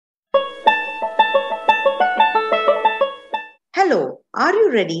Are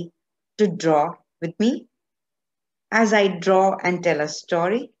you ready to draw with me as I draw and tell a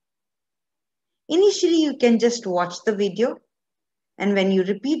story? Initially, you can just watch the video, and when you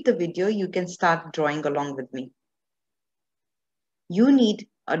repeat the video, you can start drawing along with me. You need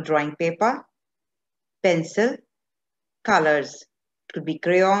a drawing paper, pencil, colors. It could be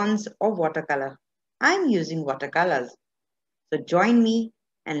crayons or watercolor. I'm using watercolors. So join me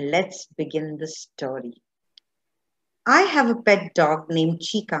and let's begin the story. I have a pet dog named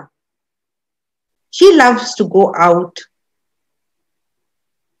Chica. She loves to go out.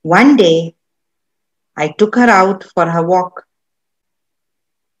 One day, I took her out for her walk.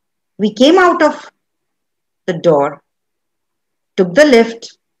 We came out of the door, took the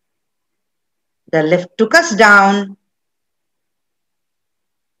lift. The lift took us down.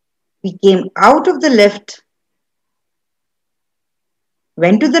 We came out of the lift,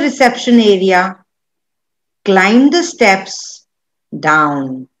 went to the reception area, climbed the steps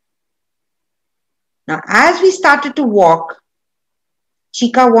down. Now, as we started to walk,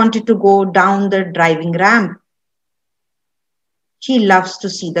 Chica wanted to go down the driving ramp. She loves to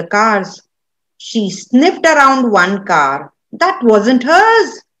see the cars. She sniffed around one car. That wasn't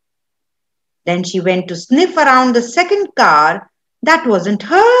hers. Then she went to sniff around the second car. That wasn't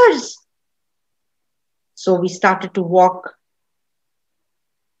hers. So we started to walk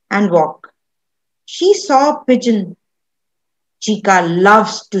and walk. She saw a pigeon. Chica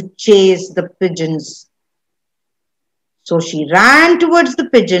loves to chase the pigeons. So she ran towards the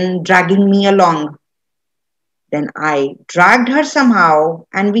pigeon, dragging me along. Then I dragged her somehow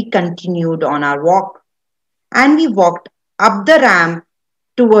and we continued on our walk. And we walked up the ramp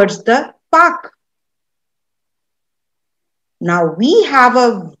towards the park. Now we have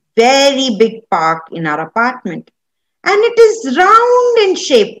a very big park in our apartment and it is round in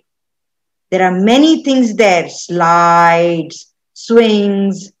shape. There are many things there, slides,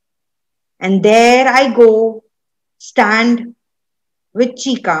 swings, and there I go, stand with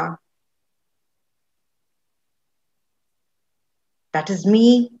Chica. That is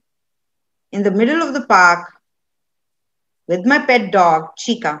me in the middle of the park with my pet dog,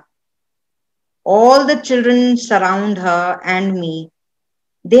 Chica. All the children surround her and me.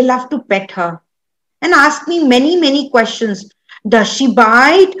 They love to pet her and ask me many, many questions. Does she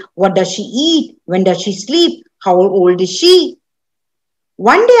bite? What does she eat? When does she sleep? How old is she?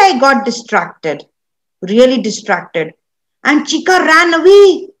 One day I got distracted, really distracted, and Chica ran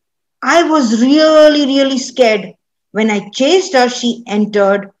away. I was really, really scared. When I chased her, she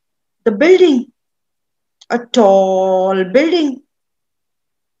entered the building, a tall building.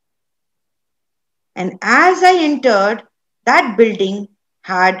 And as I entered, that building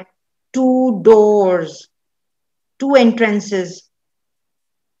had two doors, two entrances.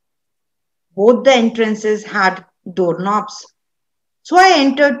 Both the entrances had doorknobs. So I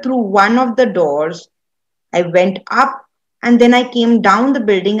entered through one of the doors. I went up and then I came down the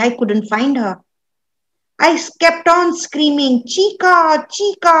building. I couldn't find her. I kept on screaming, Chica,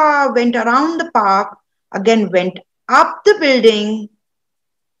 Chica, went around the park, again went up the building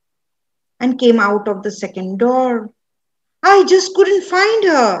and came out of the second door. I just couldn't find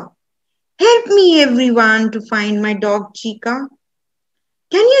her. Help me, everyone, to find my dog Chica.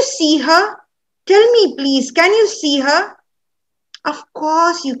 Can you see her? Tell me, please, can you see her? Of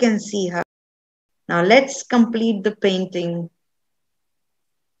course you can see her. Now let's complete the painting.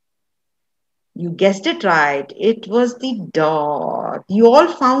 You guessed it right. It was the dog. You all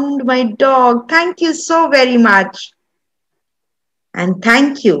found my dog. Thank you so very much. And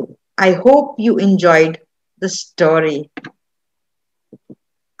thank you. I hope you enjoyed the story.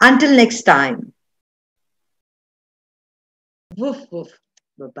 Until next time. Woof, woof.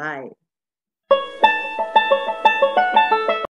 Bye-bye.